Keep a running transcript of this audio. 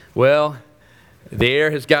Well, the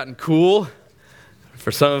air has gotten cool.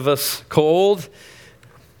 For some of us, cold.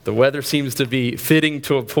 The weather seems to be fitting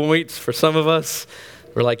to a point for some of us.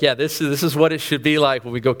 We're like, yeah, this is what it should be like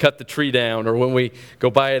when we go cut the tree down, or when we go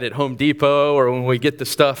buy it at Home Depot, or when we get the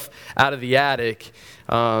stuff out of the attic.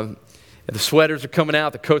 The sweaters are coming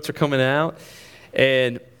out, the coats are coming out,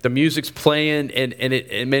 and the music's playing, and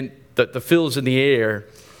it meant the feel's in the air.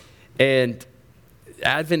 And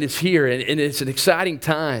Advent is here, and it's an exciting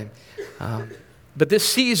time. But this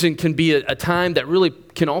season can be a time that really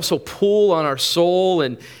can also pull on our soul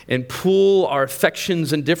and pull our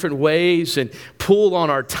affections in different ways and pull on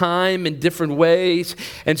our time in different ways.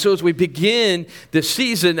 And so as we begin this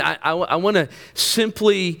season, I want to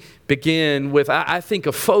simply begin with, I think,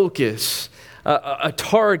 a focus, a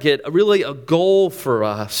target, really a goal for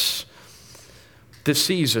us this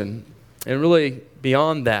season, and really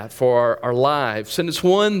beyond that for our lives. And it's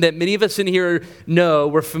one that many of us in here know,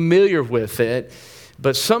 we're familiar with it,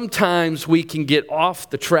 but sometimes we can get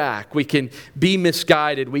off the track. We can be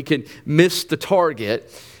misguided. We can miss the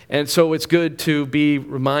target. And so it's good to be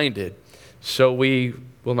reminded so we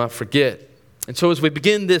will not forget. And so as we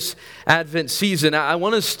begin this Advent season, I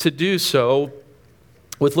want us to do so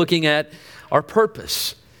with looking at our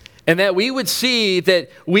purpose. And that we would see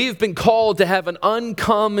that we've been called to have an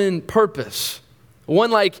uncommon purpose.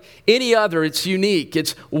 One like any other, it's unique,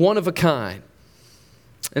 it's one of a kind.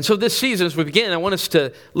 And so this season, as we begin, I want us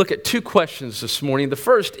to look at two questions this morning. The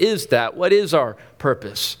first is that, what is our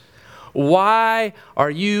purpose? Why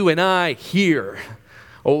are you and I here?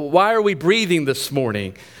 Why are we breathing this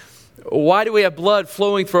morning? Why do we have blood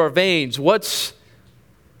flowing through our veins? What's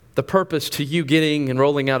the purpose to you getting and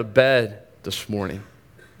rolling out of bed this morning?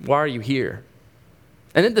 Why are you here?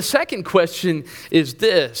 And then the second question is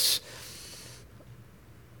this,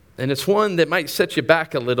 and it's one that might set you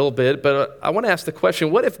back a little bit, but I want to ask the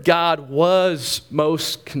question, what if God was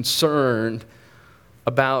most concerned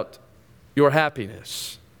about your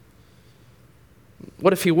happiness?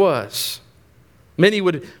 What if He was? Many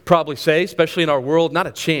would probably say, especially in our world, not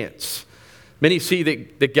a chance. Many see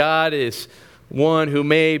that God is one who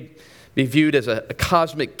may be viewed as a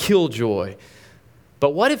cosmic killjoy.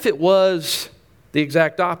 But what if it was the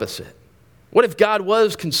exact opposite? What if God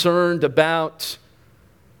was concerned about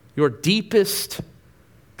your deepest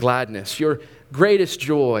gladness, your greatest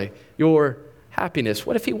joy, your happiness?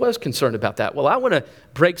 What if He was concerned about that? Well, I want to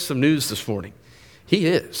break some news this morning. He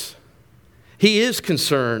is. He is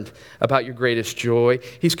concerned about your greatest joy.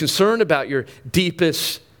 He's concerned about your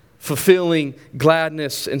deepest, fulfilling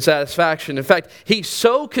gladness and satisfaction. In fact, He's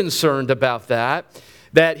so concerned about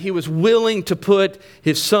that He was willing to put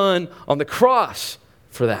His Son on the cross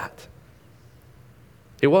for that.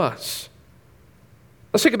 He was.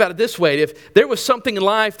 Let's think about it this way. If there was something in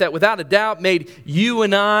life that without a doubt made you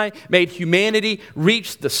and I, made humanity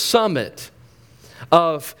reach the summit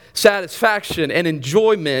of satisfaction and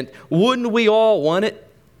enjoyment, wouldn't we all want it?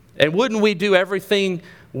 And wouldn't we do everything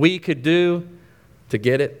we could do to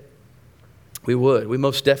get it? We would. We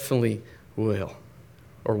most definitely will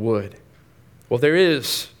or would. Well, there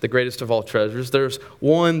is the greatest of all treasures. There's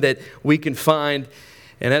one that we can find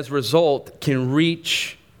and as a result can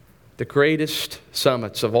reach the greatest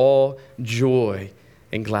summits of all joy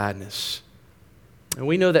and gladness. And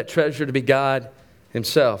we know that treasure to be God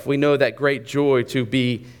Himself. We know that great joy to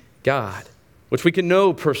be God, which we can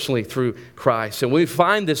know personally through Christ. And when we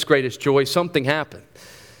find this greatest joy, something happens.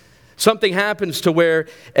 Something happens to where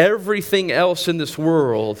everything else in this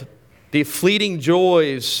world, the fleeting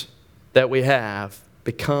joys that we have,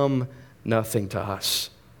 become nothing to us.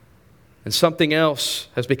 And something else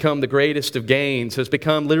has become the greatest of gains, has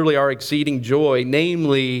become literally our exceeding joy,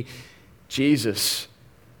 namely Jesus,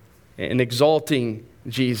 and exalting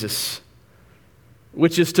Jesus,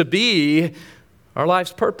 which is to be our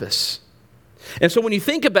life's purpose. And so when you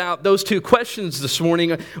think about those two questions this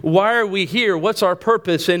morning, why are we here? What's our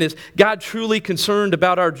purpose? And is God truly concerned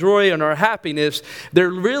about our joy and our happiness?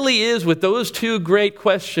 There really is, with those two great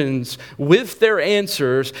questions, with their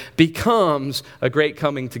answers, becomes a great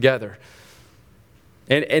coming together.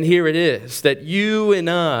 And here it is, that you and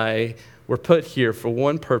I were put here for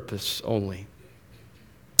one purpose only.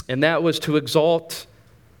 And that was to exalt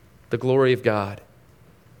the glory of God.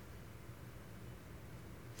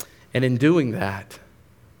 And in doing that,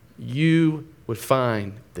 you would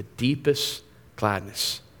find the deepest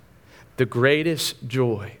gladness, the greatest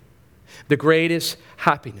joy, the greatest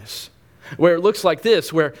happiness. Where it looks like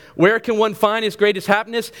this, where can one find his greatest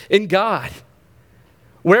happiness? In God.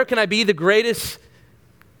 Where can I be the greatest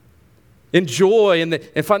in joy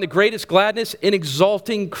and find the greatest gladness? In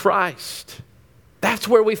exalting Christ. That's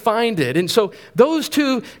where we find it. And so those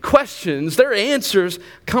two questions, their answers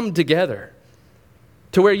come together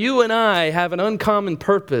to where you and I have an uncommon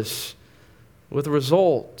purpose with the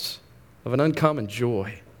result of an uncommon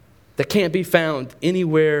joy that can't be found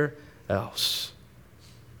anywhere else.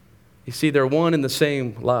 You see, they're one in the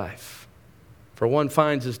same life. For one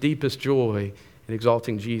finds his deepest joy in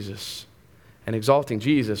exalting Jesus. And exalting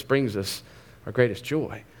Jesus brings us our greatest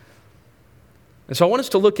joy. And so I want us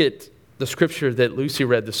to look at the scripture that Lucy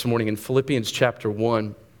read this morning in Philippians chapter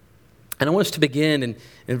 1. And I want us to begin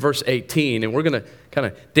in verse 18. And we're going to kind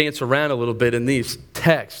of dance around a little bit in these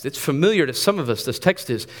texts. It's familiar to some of us, this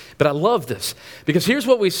text is. But I love this. Because here's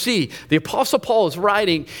what we see. The Apostle Paul is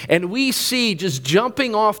writing, and we see just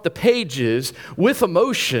jumping off the pages with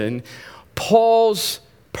emotion, Paul's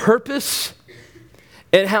purpose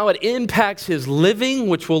and how it impacts his living,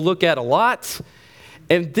 which we'll look at a lot.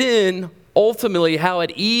 And then ultimately how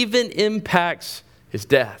it even impacts his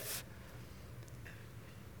death.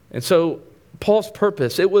 And so Paul's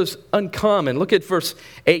purpose, it was uncommon. Look at verse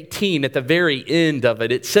 18 at the very end of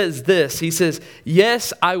it. It says this. He says,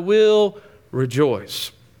 "Yes, I will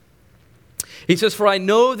rejoice." He says, "For I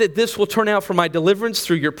know that this will turn out for my deliverance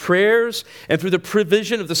through your prayers and through the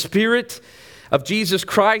provision of the Spirit of Jesus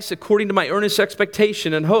Christ, according to my earnest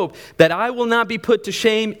expectation and hope, that I will not be put to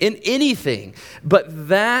shame in anything, but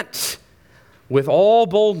that with all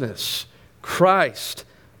boldness, Christ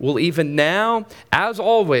will even now, as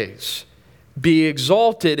always, be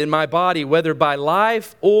exalted in my body, whether by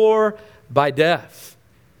life or by death."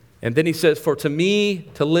 And then he says, "For to me,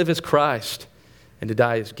 to live is Christ, and to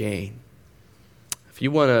die is gain." If you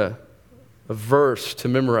want a verse to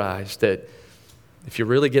memorize that, if you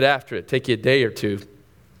really get after it, take you a day or two,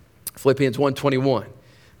 Philippians 1:21.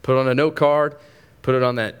 Put it on a note card, put it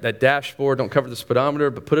on that dashboard, don't cover the speedometer,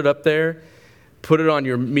 but put it up there. Put it on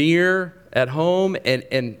your mirror at home,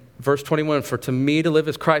 and verse 21, "For to me to live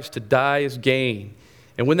is Christ, to die is gain."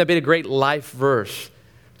 And wouldn't that be a great life verse,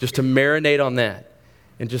 just to marinate on that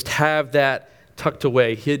and just have that tucked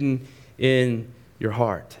away, hidden in your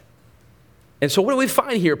heart? And so what do we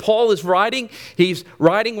find here? Paul is writing. He's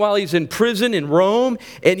writing while he's in prison in Rome,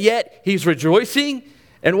 and yet he's rejoicing.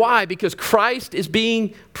 And why? Because Christ is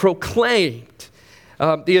being proclaimed.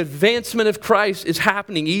 The advancement of Christ is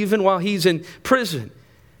happening even while he's in prison.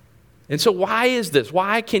 And so why is this?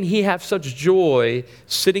 Why can he have such joy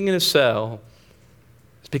sitting in a cell?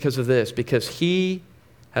 It's because of this. Because he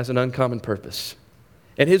has an uncommon purpose.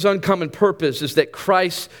 And his uncommon purpose is that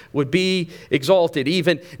Christ would be exalted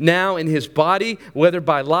even now in his body, whether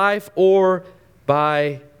by life or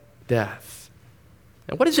by death.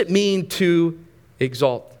 And what does it mean to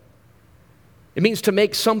exalt? It means to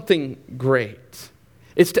make something great.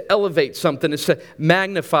 It's to elevate something. It's to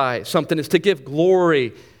magnify something. It's to give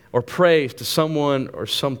glory or praise to someone or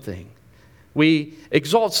something. We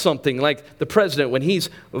exalt something like the president when he's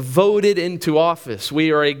voted into office.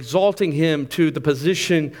 We are exalting him to the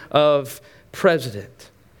position of president.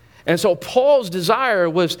 And so Paul's desire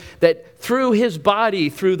was that through his body,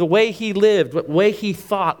 through the way he lived, the way he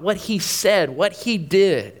thought, what he said, what he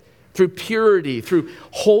did, through purity, through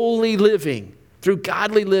holy living, through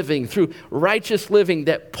godly living, through righteous living,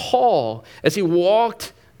 that Paul, as he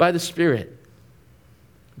walked by the Spirit,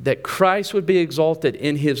 that Christ would be exalted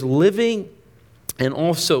in his living and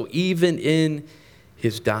also even in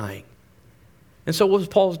his dying. And so what was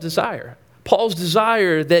Paul's desire? Paul's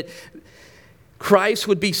desire that Christ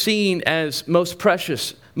would be seen as most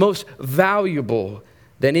precious, most valuable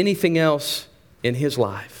than anything else in his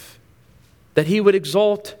life. That he would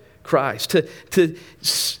exalt Christ, to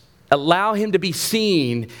allow him to be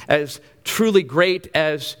seen as truly great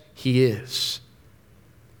as he is.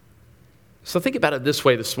 So think about it this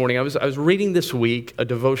way this morning. I was reading this week a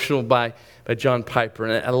devotional by John Piper,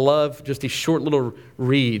 and I love just these short little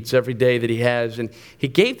reads every day that he has. And he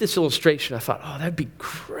gave this illustration. I thought, oh, that'd be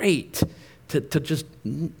great to just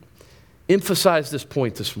emphasize this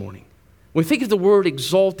point this morning. When we think of the word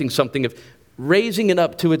exalting something, of raising it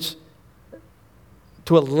up to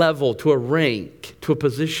a level, to a rank, to a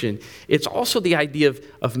position, it's also the idea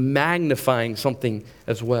of magnifying something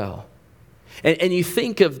as well. And you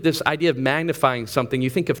think of this idea of magnifying something, you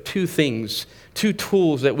think of two things, two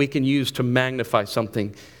tools that we can use to magnify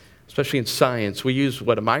something, especially in science. We use,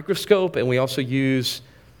 a microscope, and we also use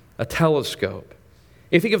a telescope.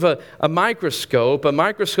 You think of a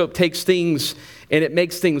microscope takes things and it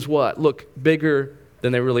makes things what? Look bigger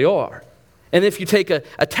than they really are. And if you take a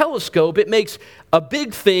telescope, it makes a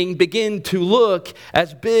big thing begin to look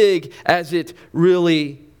as big as it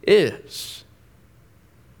really is.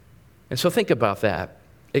 And so think about that.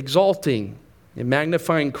 Exalting and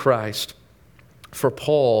magnifying Christ for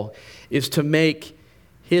Paul is to make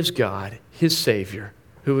his God, his Savior,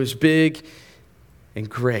 who is big and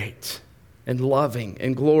great and loving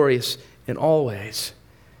and glorious in all ways,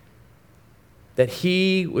 that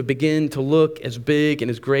he would begin to look as big and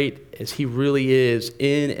as great as he really is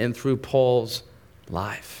in and through Paul's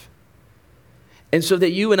life. And so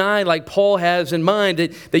that you and I, like Paul has in mind,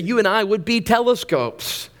 that you and I would be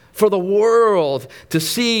telescopes for the world to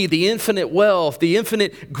see the infinite wealth, the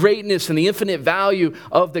infinite greatness, and the infinite value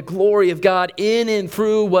of the glory of God in and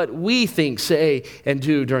through what we think, say, and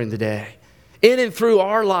do during the day. In and through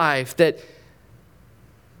our life, that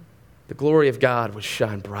the glory of God would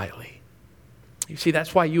shine brightly. You see,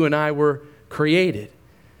 that's why you and I were created.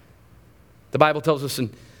 The Bible tells us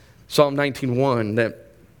in Psalm 19:1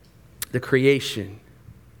 that the creation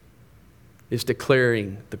is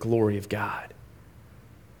declaring the glory of God.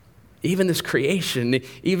 Even this creation,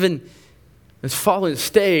 even this fallen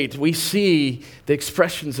state, we see the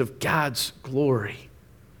expressions of God's glory.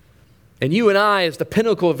 And you and I, as the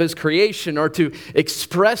pinnacle of His creation, are to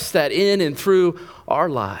express that in and through our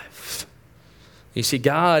lives. You see,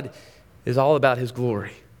 God is all about His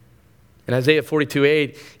glory. In Isaiah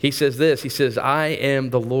 42:8, He says this, He says, I am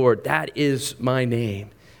the Lord, that is my name.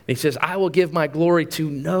 And He says, I will give my glory to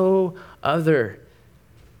no other.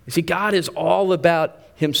 You see, God is all about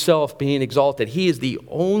Himself being exalted. He is the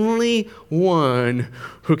only one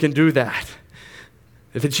who can do that.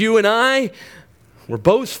 If it's you and I, we're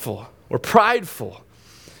boastful, we're prideful.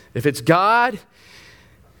 If it's God,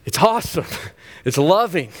 it's awesome, it's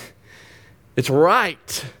loving, it's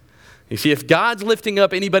right. You see, if God's lifting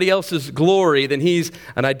up anybody else's glory, then He's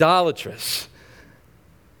an idolatrous.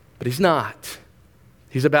 But He's not.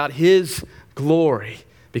 He's about His glory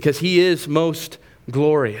because He is most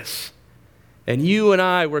glorious. And you and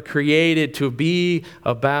I were created to be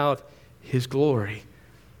about His glory.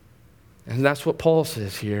 And that's what Paul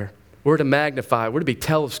says here. We're to magnify, we're to be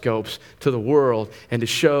telescopes to the world and to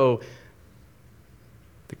show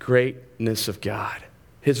the greatness of God,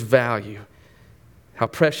 His value, how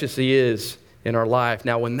precious He is in our life.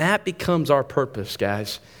 Now, when that becomes our purpose,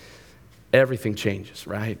 guys, everything changes,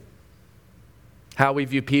 right? How we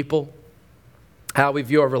view people, how we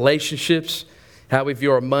view our relationships, how we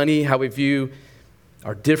view our money, how we view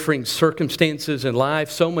our differing circumstances in life,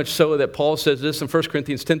 so much so that Paul says this in 1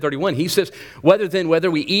 Corinthians 10:31. He says, whether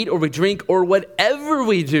we eat or we drink or whatever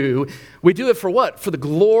we do it for what? For the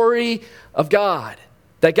glory of God,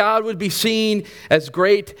 that God would be seen as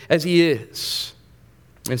great as He is.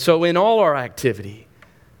 And so in all our activity,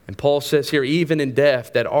 and Paul says here, even in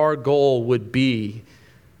death, that our goal would be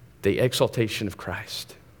the exaltation of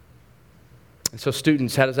Christ. And so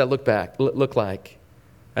students, how does that look like?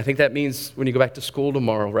 I think that means when you go back to school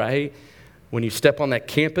tomorrow, right? When you step on that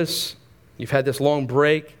campus, you've had this long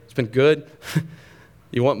break. It's been good.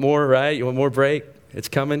 You want more, right? You want more break? It's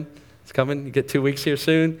coming. It's coming. You get 2 weeks here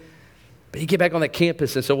soon. But you get back on that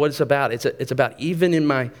campus, and so what it's about? It's about even in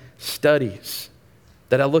my studies,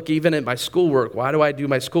 that I look even at my schoolwork. Why do I do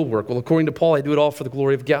my schoolwork? Well, according to Paul, I do it all for the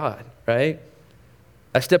glory of God, right?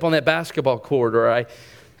 I step on that basketball court, or I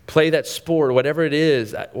play that sport, or whatever it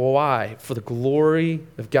is. Why? For the glory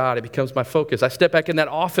of God. It becomes my focus. I step back in that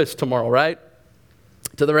office tomorrow, right?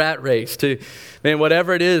 To the rat race, to,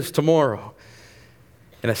 whatever it is tomorrow.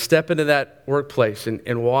 And I step into that workplace.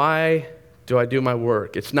 And why do I do my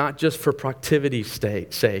work? It's not just for productivity's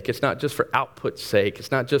sake. It's not just for output's sake.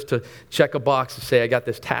 It's not just to check a box and say, I got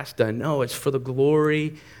this task done. No, it's for the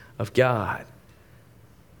glory of God.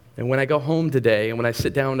 And when I go home today and when I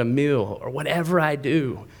sit down a meal or whatever I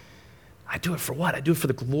do it for what? I do it for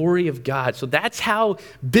the glory of God. So that's how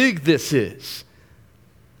big this is.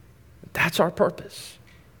 That's our purpose.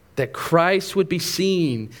 That Christ would be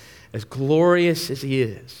seen as glorious as He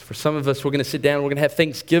is. For some of us, we're going to sit down and we're going to have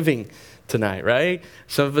Thanksgiving tonight, right?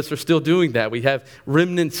 Some of us are still doing that. We have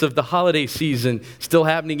remnants of the holiday season still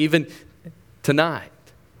happening even tonight.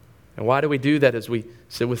 And why do we do that as we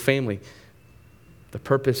sit with family? The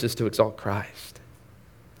purpose is to exalt Christ.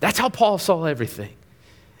 That's how Paul saw everything.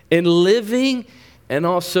 In living and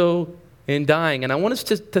also in dying. And I want us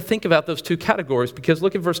to think about those two categories, because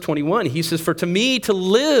look at verse 21. He says, for to me to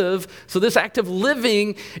live, so this act of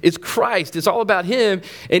living is Christ. It's all about Him.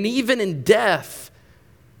 And even in death,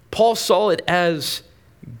 Paul saw it as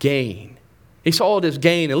gain. He saw it as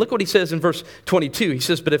gain. And look what he says in verse 22. He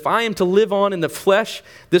says, but if I am to live on in the flesh,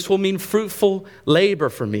 this will mean fruitful labor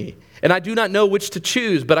for me. And I do not know which to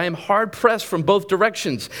choose, but I am hard-pressed from both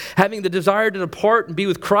directions, having the desire to depart and be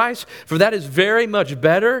with Christ, for that is very much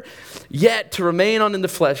better. Yet to remain on in the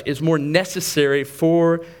flesh is more necessary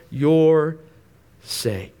for your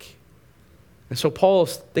sake. And so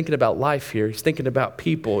Paul's thinking about life here. He's thinking about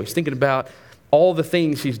people. He's thinking about all the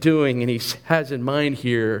things he's doing, and he has in mind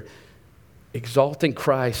here exalting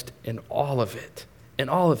Christ in all of it,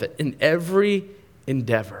 in every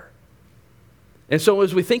endeavor. And so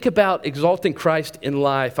as we think about exalting Christ in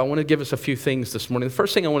life, I want to give us a few things this morning. The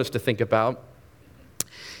first thing I want us to think about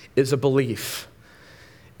is a belief.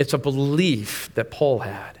 It's a belief that Paul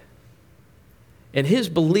had. And his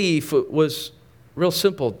belief was real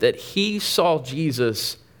simple, that he saw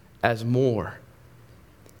Jesus as more.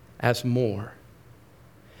 As more.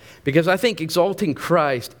 Because I think exalting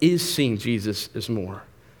Christ is seeing Jesus as more.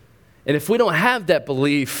 And if we don't have that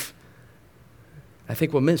belief, I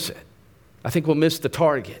think we'll miss it. I think we'll miss the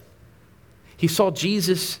target. He saw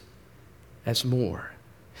Jesus as more.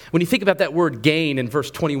 When you think about that word gain in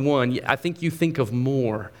verse 21, I think you think of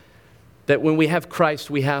more. That when we have Christ,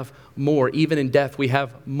 we have more. Even in death, we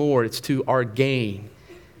have more. It's to our gain.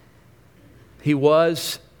 He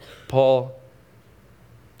was,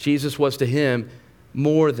 Jesus was to him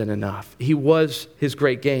more than enough. He was his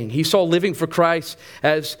great gain. He saw living for Christ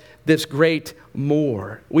as this great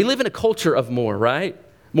more. We live in a culture of more, right?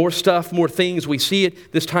 More stuff, more things. We see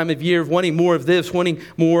it this time of year, wanting more of this, wanting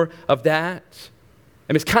more of that.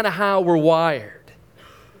 And it's kind of how we're wired.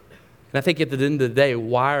 And I think at the end of the day,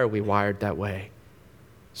 why are we wired that way?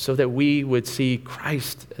 So that we would see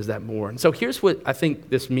Christ as that more. And so here's what I think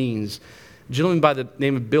this means. A gentleman by the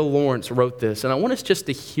name of Bill Lawrence wrote this, and I want us just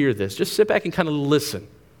to hear this. Just sit back and kind of listen,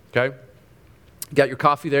 okay? You got your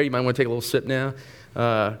coffee there? You might want to take a little sip now.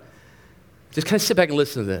 Just kind of sit back and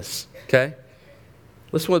listen to this, okay?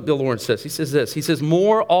 Listen to what Bill Lawrence says. He says this. He says,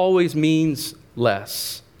 more always means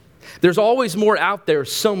less. There's always more out there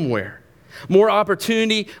somewhere. More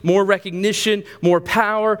opportunity, more recognition, more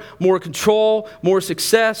power, more control, more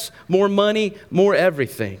success, more money, more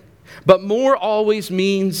everything. But more always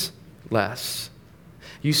means less.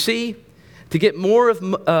 You see, to get more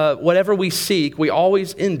of whatever we seek, we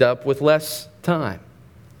always end up with less time.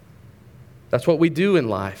 That's what we do in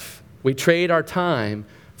life. We trade our time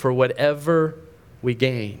for whatever we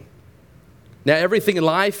gain. Now, everything in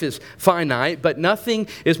life is finite, but nothing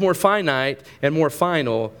is more finite and more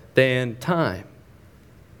final than time.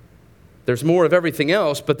 There's more of everything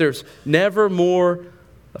else, but there's never more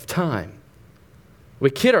of time.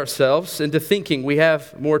 We kid ourselves into thinking we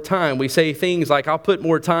have more time. We say things like, I'll put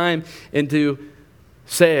more time into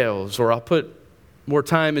sales, or I'll put more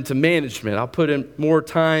time into management. I'll put in more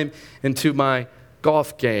time into my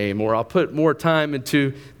golf game, or I'll put more time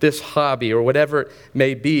into this hobby, or whatever it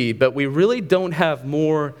may be. But we really don't have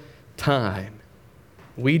more time.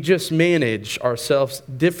 We just manage ourselves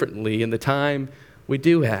differently in the time we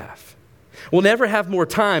do have. We'll never have more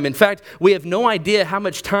time. In fact, we have no idea how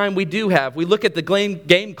much time we do have. We look at the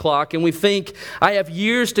game clock and we think, I have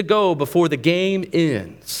years to go before the game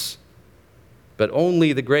ends. But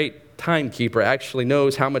only the great timekeeper actually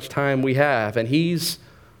knows how much time we have, and he's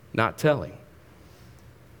not telling.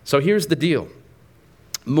 So here's the deal.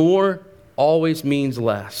 More always means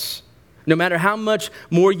less. No matter how much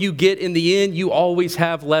more you get in the end, you always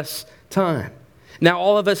have less time. Now,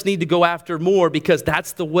 all of us need to go after more because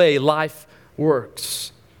that's the way life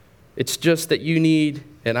works. It's just that you need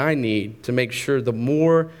and I need to make sure the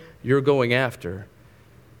more you're going after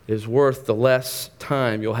is worth the less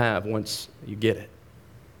time you'll have once you get it.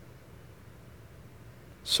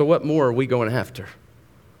 So what more are we going after?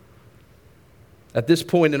 At this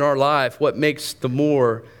point in our life, what makes the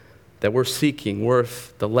more that we're seeking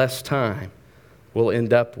worth the less time we'll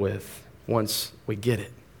end up with once we get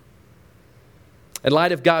it? In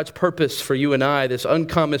light of God's purpose for you and I, this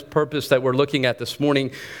uncommon purpose that we're looking at this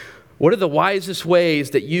morning, what are the wisest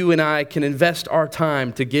ways that you and I can invest our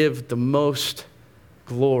time to give the most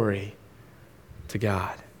glory to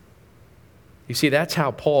God? You see, that's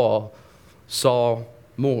how Paul saw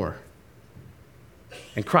more.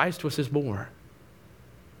 And Christ was his more.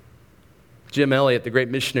 Jim Elliot, the great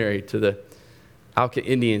missionary to the Auca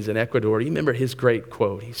Indians in Ecuador, you remember his great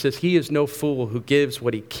quote. He says, he is no fool who gives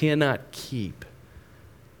what he cannot keep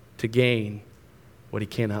to gain what he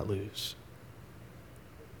cannot lose.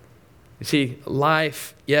 You see,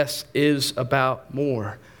 life, yes, is about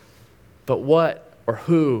more. But what or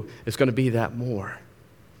who is going to be that more?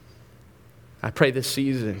 I pray this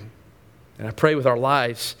season, and I pray with our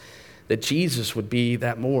lives, that Jesus would be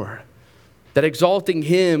that more. That exalting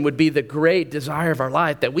him would be the great desire of our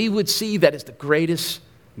life, that we would see that as the greatest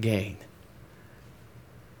gain.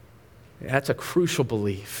 That's a crucial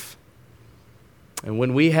belief. And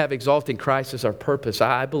when we have exalting Christ as our purpose,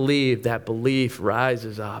 I believe that belief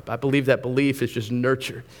rises up. I believe that belief is just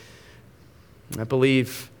nurtured. I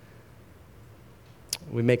believe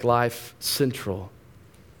We make life central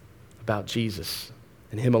about Jesus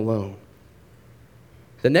and Him alone.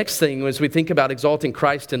 The next thing, as we think about exalting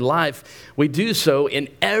Christ in life, we do so in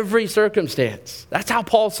every circumstance. That's how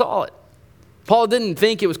Paul saw it. Paul didn't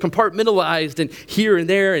think it was compartmentalized and here and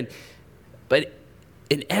there, but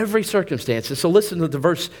in every circumstance. And so listen to the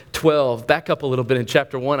verse 12, back up a little bit in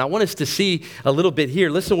chapter 1. I want us to see a little bit here.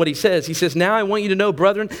 Listen to what he says. He says, "Now I want you to know,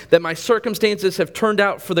 brethren, that my circumstances have turned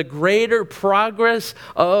out for the greater progress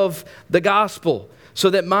of the gospel, so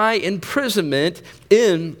that my imprisonment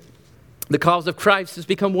in the cause of Christ has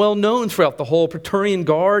become well known throughout the whole Praetorian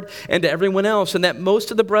Guard and to everyone else, and that most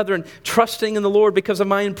of the brethren, trusting in the Lord because of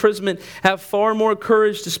my imprisonment, have far more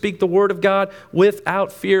courage to speak the word of God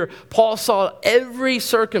without fear." Paul saw every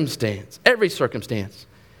circumstance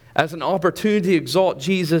as an opportunity to exalt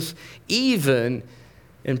Jesus, even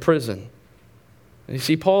in prison. And you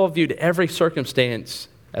see, Paul viewed every circumstance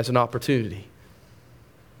as an opportunity.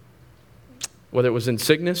 Whether it was in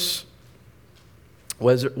sickness,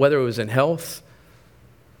 whether it was in health,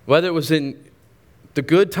 whether it was in the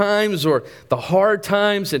good times or the hard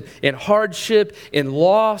times, and in hardship, in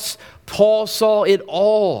loss, Paul saw it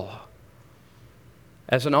all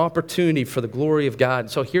as an opportunity for the glory of God. And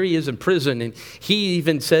so here he is in prison, and he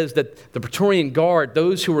even says that the Praetorian Guard,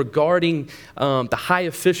 those who were guarding the high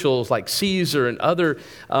officials like Caesar and other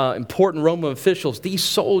important Roman officials, these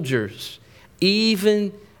soldiers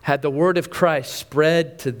even had the word of Christ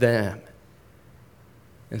spread to them.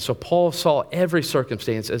 And so Paul saw every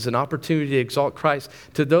circumstance as an opportunity to exalt Christ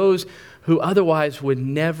to those who otherwise would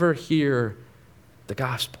never hear the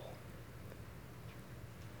gospel.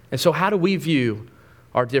 And so how do we view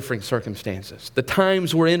our differing circumstances? The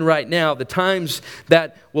times we're in right now, the times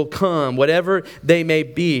that will come, whatever they may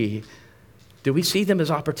be, do we see them as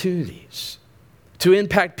opportunities to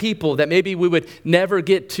impact people that maybe we would never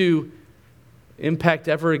get to impact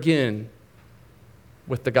ever again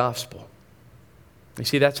with the gospel? You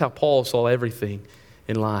see, that's how Paul saw everything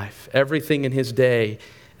in life, everything in his day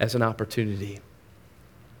as an opportunity.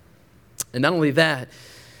 And not only that,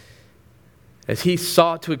 as he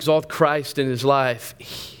sought to exalt Christ in his life,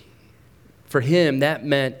 for him, that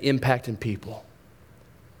meant impacting people.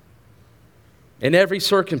 In every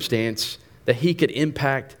circumstance that he could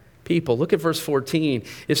impact people. Look at verse 14.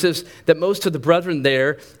 It says that most of the brethren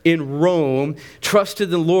there in Rome trusted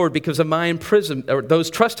in the Lord because of my imprisonment, or those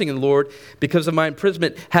trusting in the Lord because of my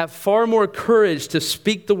imprisonment have far more courage to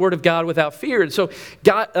speak the word of God without fear. And so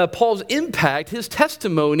Paul's impact, his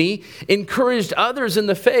testimony, encouraged others in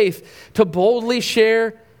the faith to boldly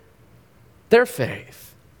share their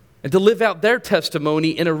faith and to live out their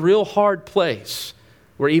testimony in a real hard place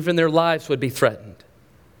where even their lives would be threatened.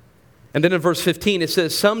 And then in verse 15 it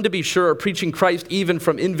says, "Some to be sure are preaching Christ even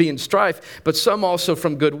from envy and strife, but some also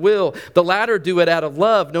from goodwill. The latter do it out of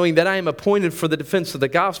love, knowing that I am appointed for the defense of the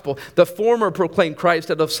gospel. The former proclaim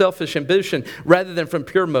Christ out of selfish ambition rather than from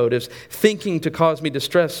pure motives, thinking to cause me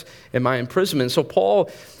distress in my imprisonment." So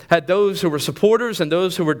Paul had those who were supporters and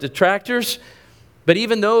those who were detractors, but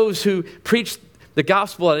even those who preached the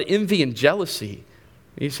gospel out of envy and jealousy.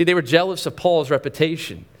 You see, they were jealous of Paul's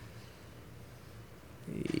reputation.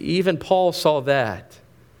 Even Paul saw that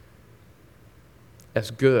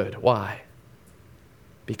as good. Why?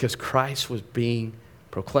 Because Christ was being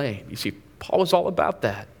proclaimed. You see, Paul was all about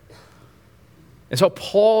that. And so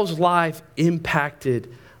Paul's life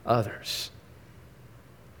impacted others.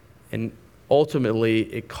 And ultimately,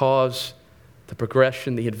 it caused the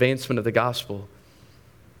progression, the advancement of the gospel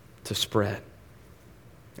to spread.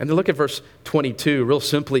 And then look at verse 22, real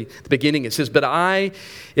simply, at the beginning. It says, "But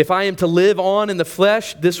if I am to live on in the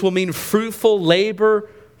flesh, this will mean fruitful labor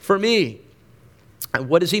for me." And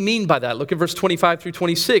what does he mean by that? Look at verse 25 through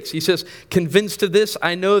 26. He says, "Convinced of this,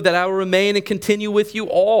 I know that I will remain and continue with you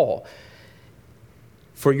all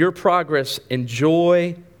for your progress and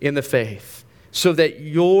joy in the faith, so that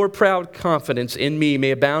your proud confidence in me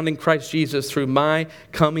may abound in Christ Jesus through my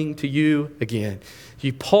coming to you again."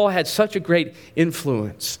 Paul had such a great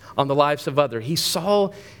influence on the lives of others. He saw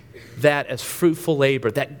that as fruitful labor,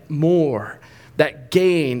 that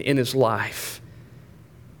gain in his life.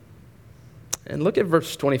 And look at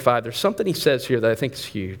verse 25. There's something he says here that I think is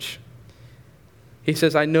huge. He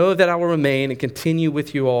says, "I know that I will remain and continue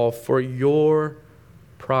with you all for your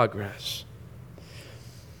progress."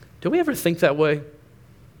 Do we ever think that way?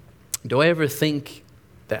 Do I ever think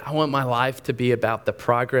that I want my life to be about the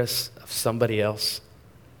progress of somebody else?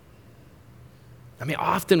 I mean,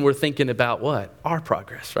 often we're thinking about what? Our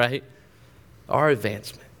progress, right? Our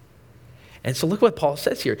advancement. And so look what Paul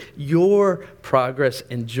says here. Your progress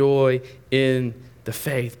and joy in the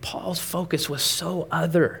faith. Paul's focus was so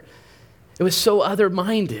other. It was so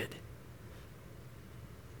other-minded.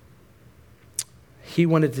 He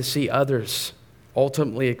wanted to see others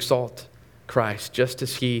ultimately exalt Christ, just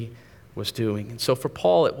as he was doing. And so for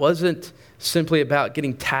Paul, it wasn't simply about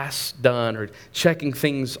getting tasks done or checking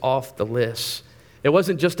things off the list. It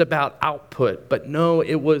wasn't just about output, but no,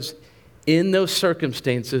 it was in those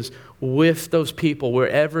circumstances with those people,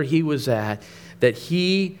 wherever he was at, that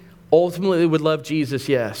he ultimately would love Jesus,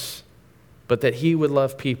 yes, but that he would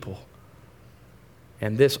love people.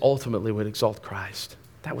 And this ultimately would exalt Christ.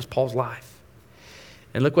 That was Paul's life.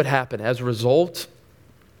 And look what happened. As a result,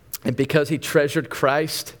 and because he treasured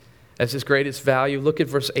Christ as his greatest value, look at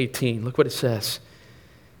verse 18. Look what it says.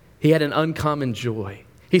 He had an uncommon joy.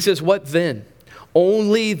 He says, what then?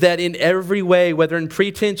 Only that in every way, whether in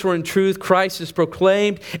pretense or in truth, Christ is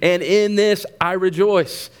proclaimed, and in this I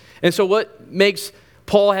rejoice. And so what makes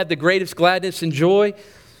Paul have the greatest gladness and joy?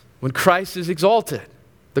 When Christ is exalted,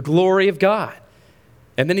 the glory of God.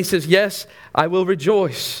 And then he says, yes, I will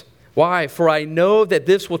rejoice. Why? For I know that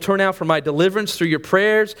this will turn out for my deliverance through your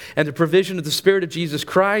prayers and the provision of the Spirit of Jesus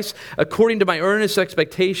Christ, according to my earnest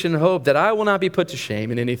expectation and hope, that I will not be put to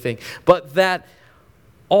shame in anything, but that in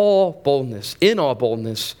all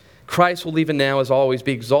boldness, Christ will even now as always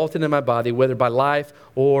be exalted in my body, whether by life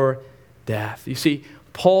or death. You see,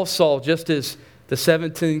 Paul saw, just as the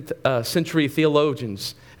 17th century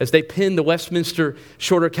theologians, as they penned the Westminster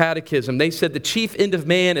Shorter Catechism, they said the chief end of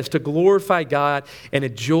man is to glorify God and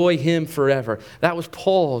enjoy him forever. That was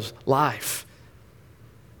Paul's life.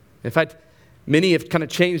 In fact, many have kind of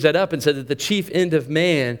changed that up and said that the chief end of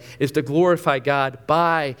man is to glorify God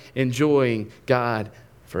by enjoying God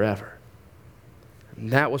forever. And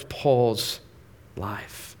that was Paul's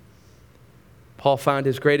life. Paul found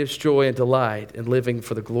his greatest joy and delight in living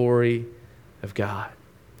for the glory of God.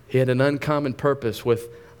 He had an uncommon purpose with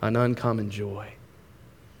an uncommon joy.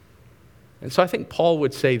 And so I think Paul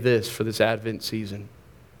would say this for this Advent season.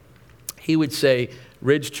 He would say,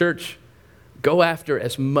 Ridge Church, go after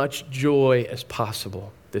as much joy as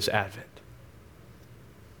possible this Advent.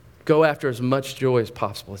 Go after as much joy as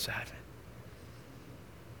possible this Advent.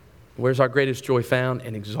 Where's our greatest joy found?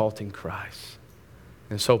 In exalting Christ.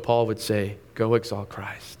 And so Paul would say, go exalt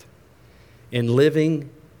Christ. In living,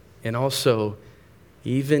 and also,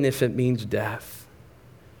 even if it means death.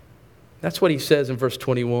 That's what he says in verse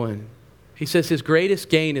 21. He says his greatest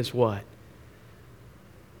gain is what?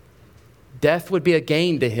 Death would be a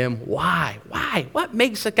gain to him. Why? Why? What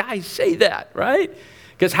makes a guy say that, right?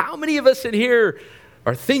 Because how many of us in here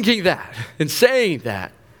are thinking that and saying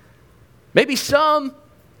that? Maybe some.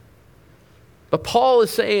 But Paul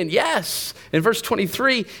is saying yes. In verse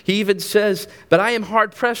 23, he even says, but I am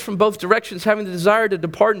hard pressed from both directions, having the desire to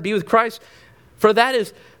depart and be with Christ, for that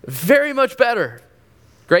is very much better.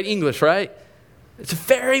 Great English, right? It's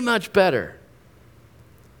very much better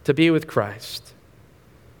to be with Christ.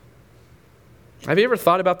 Have you ever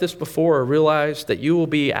thought about this before or realized that you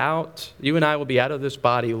and I will be out of this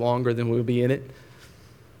body longer than we'll be in it?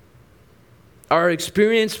 Our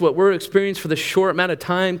experience, what we're experiencing for the short amount of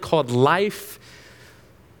time called life,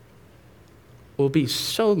 will be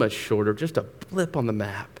so much shorter, just a blip on the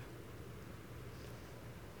map,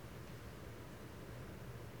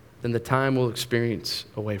 than the time we'll experience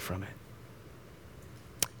away from it.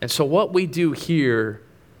 And so what we do here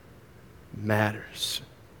matters.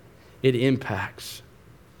 It impacts.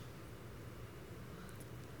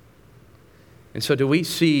 And so do we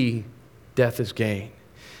see death as gain?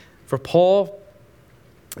 For Paul,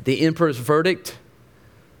 the emperor's verdict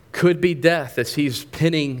could be death as he's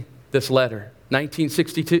penning this letter.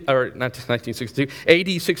 1962, or not 1962,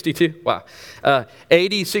 AD 62, wow.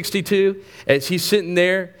 AD 62, as he's sitting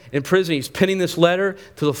there in prison, he's penning this letter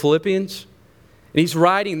to the Philippians. And he's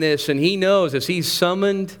writing this, and he knows as he's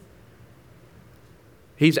summoned,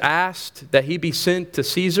 he's asked that he be sent to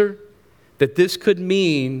Caesar, that this could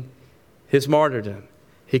mean his martyrdom.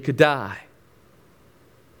 He could die.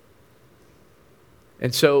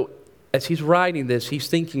 And so, as he's writing this, he's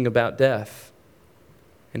thinking about death.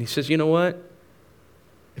 And he says, you know what?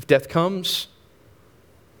 If death comes,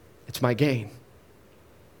 it's my gain.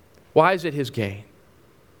 Why is it his gain?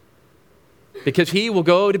 Because he will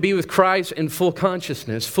go to be with Christ in full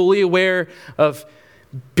consciousness, fully aware of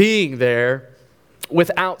being there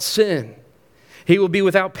without sin. He will be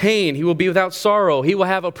without pain. He will be without sorrow. He will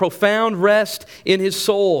have a profound rest in his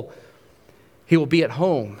soul. He will be at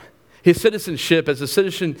home. His citizenship as a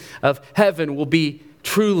citizen of heaven will be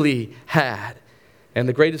truly had. And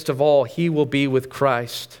the greatest of all, he will be with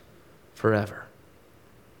Christ forever.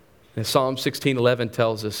 And Psalm 16:11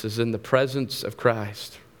 tells us, is in the presence of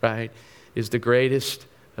Christ, right, is the greatest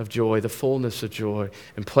of joy, the fullness of joy,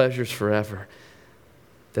 and pleasures forever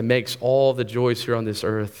that makes all the joys here on this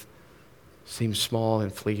earth seem small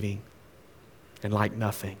and fleeting and like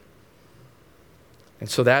nothing. And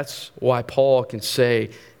so that's why Paul can say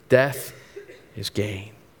death is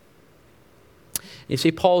gain. You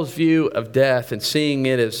see, Paul's view of death and seeing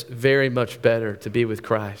it as very much better to be with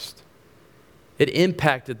Christ, it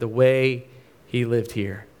impacted the way he lived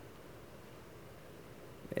here.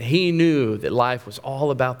 He knew that life was all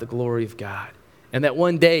about the glory of God, and that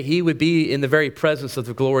one day he would be in the very presence of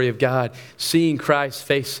the glory of God, seeing Christ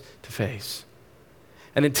face to face.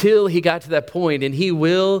 And until he got to that point, and he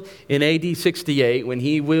will in AD 68, when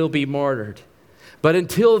he will be martyred. But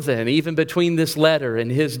until then, even between this letter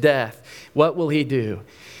and his death, what will he do?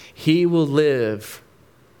 He will live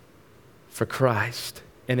for Christ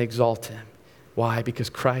and exalt him. Why? Because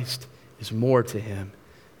Christ is more to him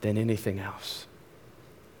than anything else.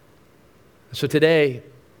 So today,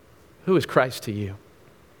 who is Christ to you?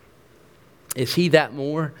 Is he that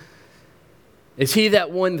more? Is he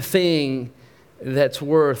that one thing that's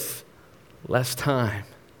worth less time?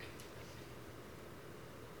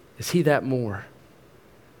 Is he that more?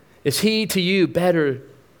 Is he to you better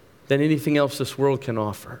than anything else this world can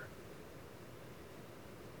offer?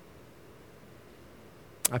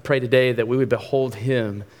 I pray today that we would behold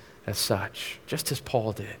him as such, just as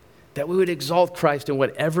Paul did. That we would exalt Christ in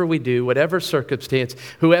whatever we do, whatever circumstance,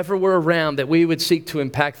 whoever we're around, that we would seek to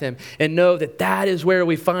impact them and know that that is where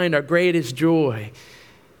we find our greatest joy,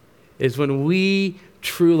 is when we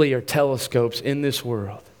truly are telescopes in this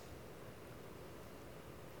world,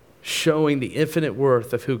 showing the infinite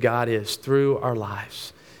worth of who God is through our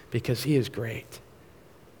lives, because he is great.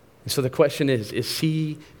 And so the question is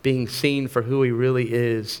he being seen for who he really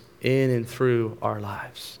is in and through our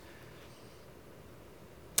lives?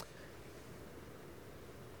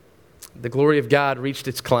 The glory of God reached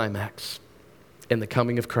its climax in the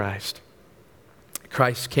coming of Christ.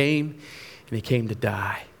 Christ came, and he came to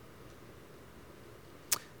die.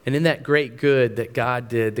 And in that great good that God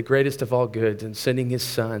did, the greatest of all goods, in sending his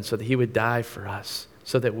son so that he would die for us,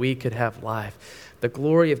 so that we could have life, the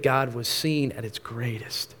glory of God was seen at its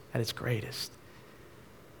greatest, at its greatest.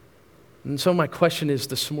 And so my question is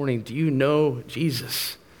this morning, do you know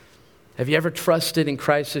Jesus? Have you ever trusted in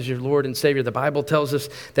Christ as your Lord and Savior? The Bible tells us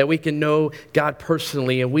that we can know God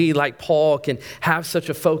personally, and we, like Paul, can have such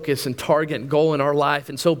a focus and target and goal in our life,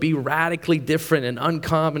 and so be radically different and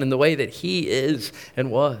uncommon in the way that he is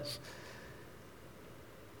and was.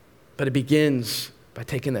 But it begins by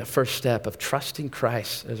taking that first step of trusting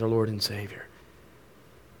Christ as our Lord and Savior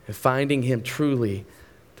and finding him truly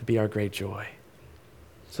to be our great joy.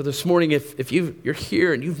 So this morning, if you're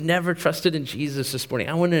here and you've never trusted in Jesus this morning,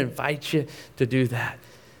 I want to invite you to do that.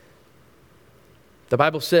 The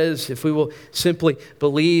Bible says if we will simply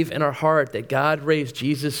believe in our heart that God raised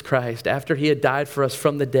Jesus Christ after he had died for us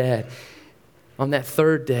from the dead on that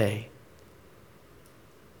third day,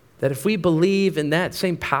 that if we believe in that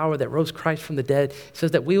same power that rose Christ from the dead, it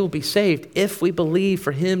says that we will be saved if we believe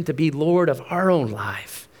for him to be Lord of our own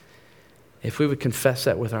life. If we would confess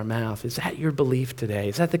that with our mouth. Is that your belief today?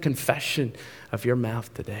 Is that the confession of your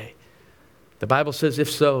mouth today? The Bible says if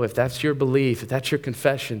so, if that's your belief, if that's your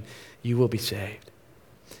confession, you will be saved.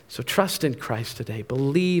 So trust in Christ today.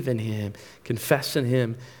 Believe in him. Confess in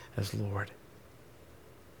him as Lord.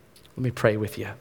 Let me pray with you